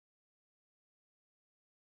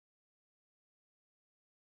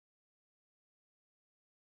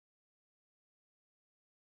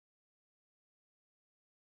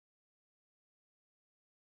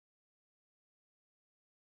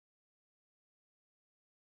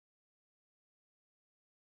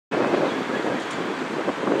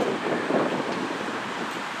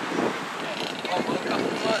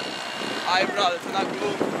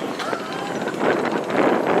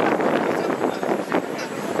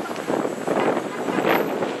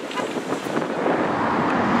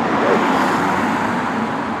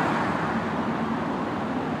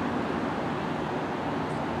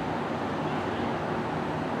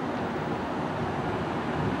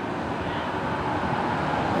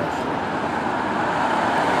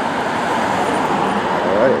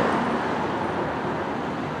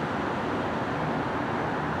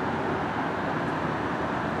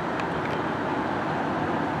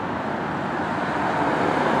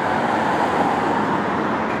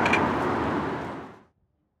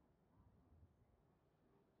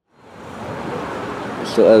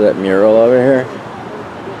Still have that mural over here.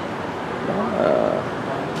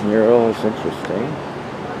 Mural is interesting.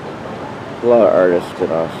 A lot of artists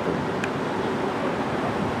in Austin.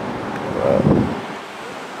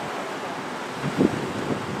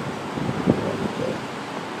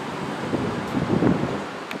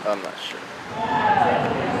 I'm not sure.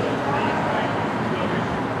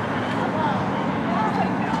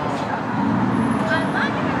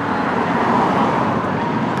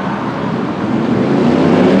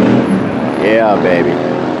 Yeah, baby.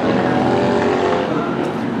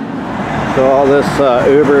 So all this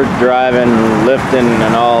Uber driving, lifting,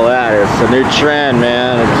 and all that, it's a new trend,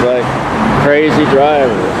 man. It's like crazy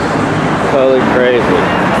drivers. Totally crazy. You know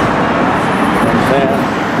what I'm saying?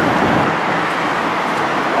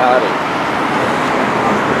 Howdy.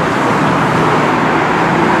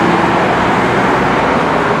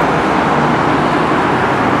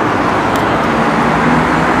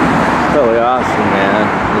 Totally Austin, man.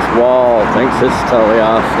 This wall thinks it's totally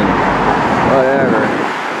Austin. Whatever.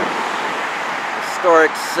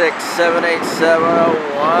 Historic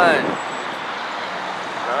 678-701.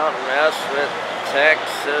 Don't mess with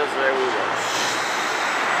Texas. There we go.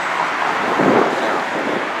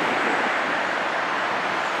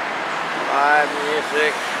 Live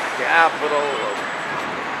music, capital of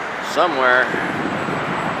somewhere.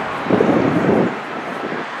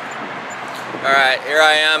 Alright, here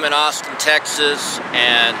I am in Austin, Texas,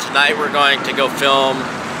 and tonight we're going to go film,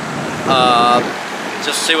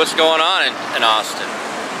 just see what's going on in Austin.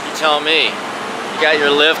 You tell me. You got your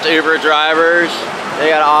Lyft Uber drivers, they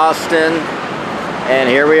got Austin, and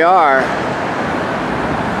here we are.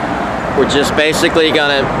 We're just basically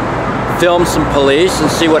gonna film some police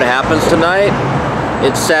and see what happens tonight.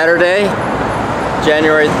 It's Saturday,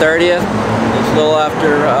 January 30th. It's a little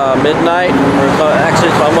after midnight, or actually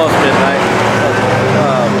it's almost midnight.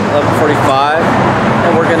 11:45,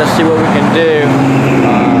 and we're gonna see what we can do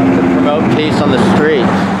to promote peace on the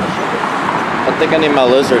streets. I think I need my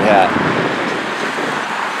lizard hat.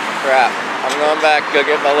 Crap, I'm going back to go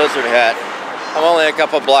get my lizard hat. I'm only a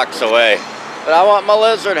couple blocks away, but I want my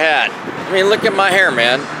lizard hat. I mean, look at my hair,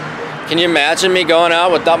 man. Can you imagine me going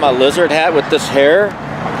out without my lizard hat with this hair?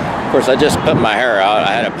 Of course, I just put my hair out.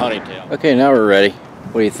 I had a ponytail. Okay, now we're ready.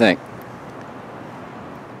 What do you think?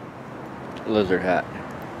 Lizard hat.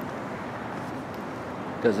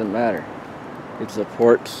 Doesn't matter. It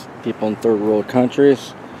supports people in third world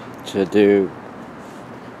countries to do,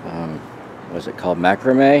 what is it called,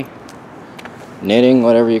 macrame? Knitting,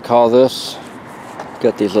 whatever you call this.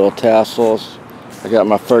 Got these little tassels. I got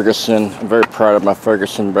my Ferguson. I'm very proud of my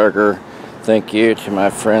Ferguson burger. Thank you to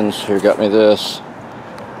my friends who got me this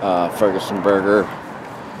Ferguson burger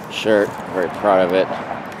shirt. Very proud of it.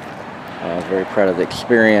 Very proud of the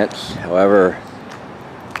experience. However,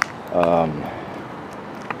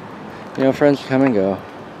 you know, friends come and go.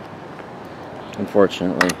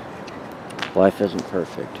 Unfortunately, life isn't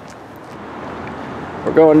perfect.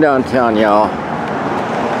 We're going downtown, y'all.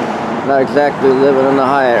 Not exactly living in the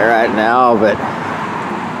Hyatt right now, but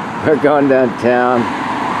we're going downtown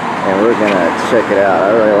and we're gonna check it out.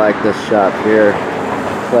 I really like this shop here.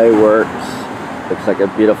 Playworks. Looks like a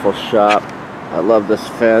beautiful shop. I love this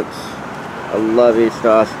fence. I love East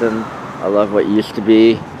Austin. I love what used to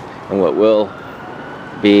be and what will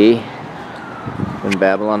be when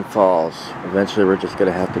Babylon falls. Eventually we're just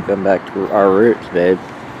gonna have to come back to our roots, babe.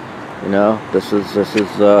 You know, this is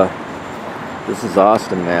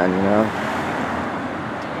Austin, man, you know.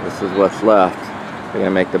 This is what's left. We're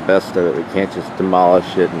gonna make the best of it. We can't just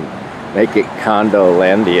demolish it and make it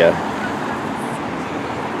Condo-landia.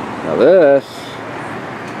 Now this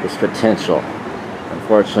is potential.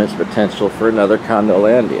 Unfortunately, it's potential for another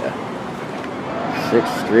Condo-landia.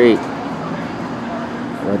 6th Street.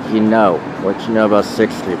 What do you know? What you know about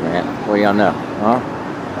 6th Street, man? What do y'all know? Huh?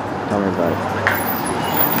 Tell me about it.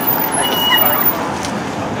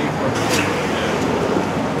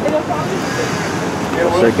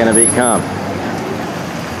 What's it gonna become?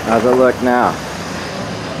 How's it look now?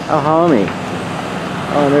 Oh, homie.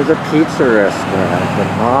 Oh, and there's a pizza restaurant at the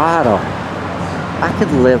bottom. I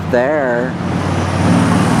could live there.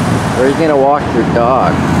 Where are you gonna walk your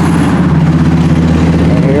dog?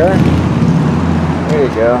 In here? There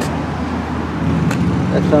you go.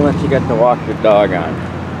 That's how much you get to walk your dog on.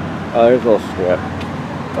 Oh, there's a little strip.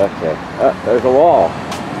 Okay. Oh, there's a wall.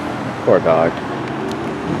 Poor dog.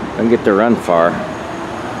 Don't get to run far.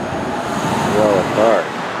 Well, it's dark.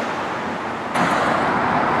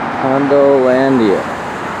 Condo-landia.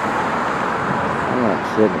 I'm not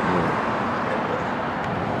sitting here.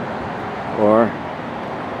 Or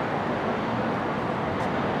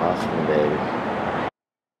Austin, baby.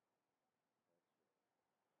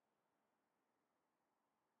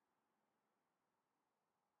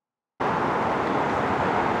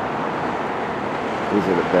 These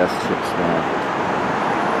are the best chips, man.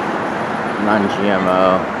 Non-GMO,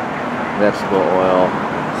 vegetable oil,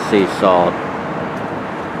 sea salt,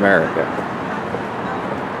 America,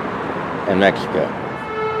 and Mexico.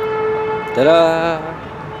 Ta-da!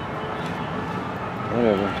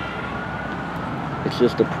 Whatever. It's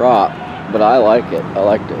just a prop, but I like it. I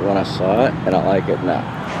liked it when I saw it, and I like it now.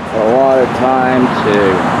 A lot of time to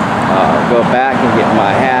go back and get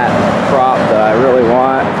my hat prop that I really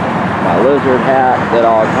want. My lizard hat, that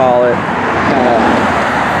I'll call it. Kind of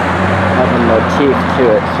have a motif to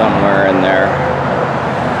it somewhere in there.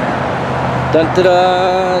 Dun da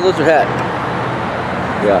da! Lizard hat.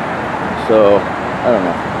 Yeah. So I don't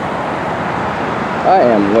know. I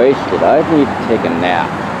am wasted. I need to take a nap.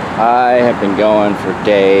 I have been going for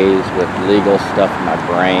days with legal stuff in my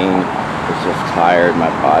brain. It's just tired. My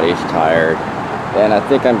body's tired, and I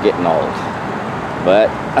think I'm getting old.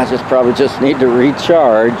 But I probably just need to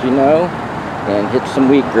recharge, you know, and hit some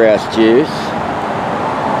wheatgrass juice.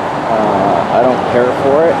 I don't care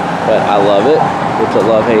for it, but I love it. It's a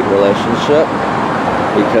love-hate relationship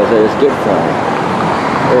because it is good for me.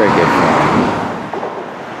 Very good for me.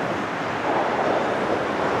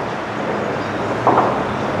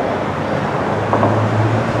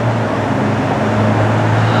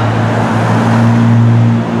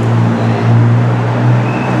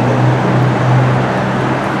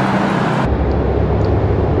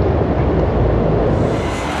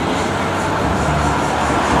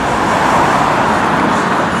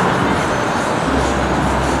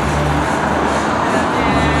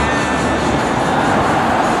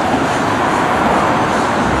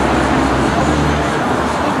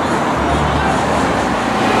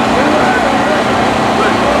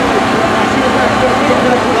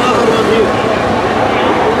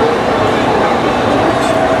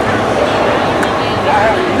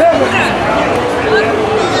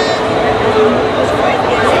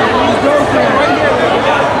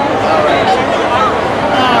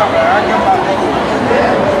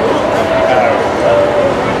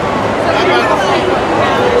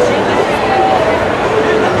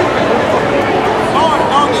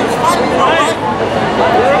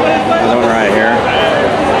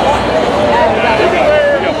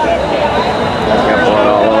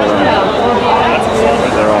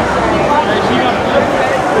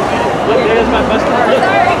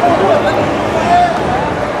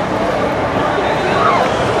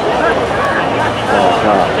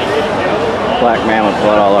 Black man with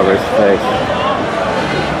blood all over his face.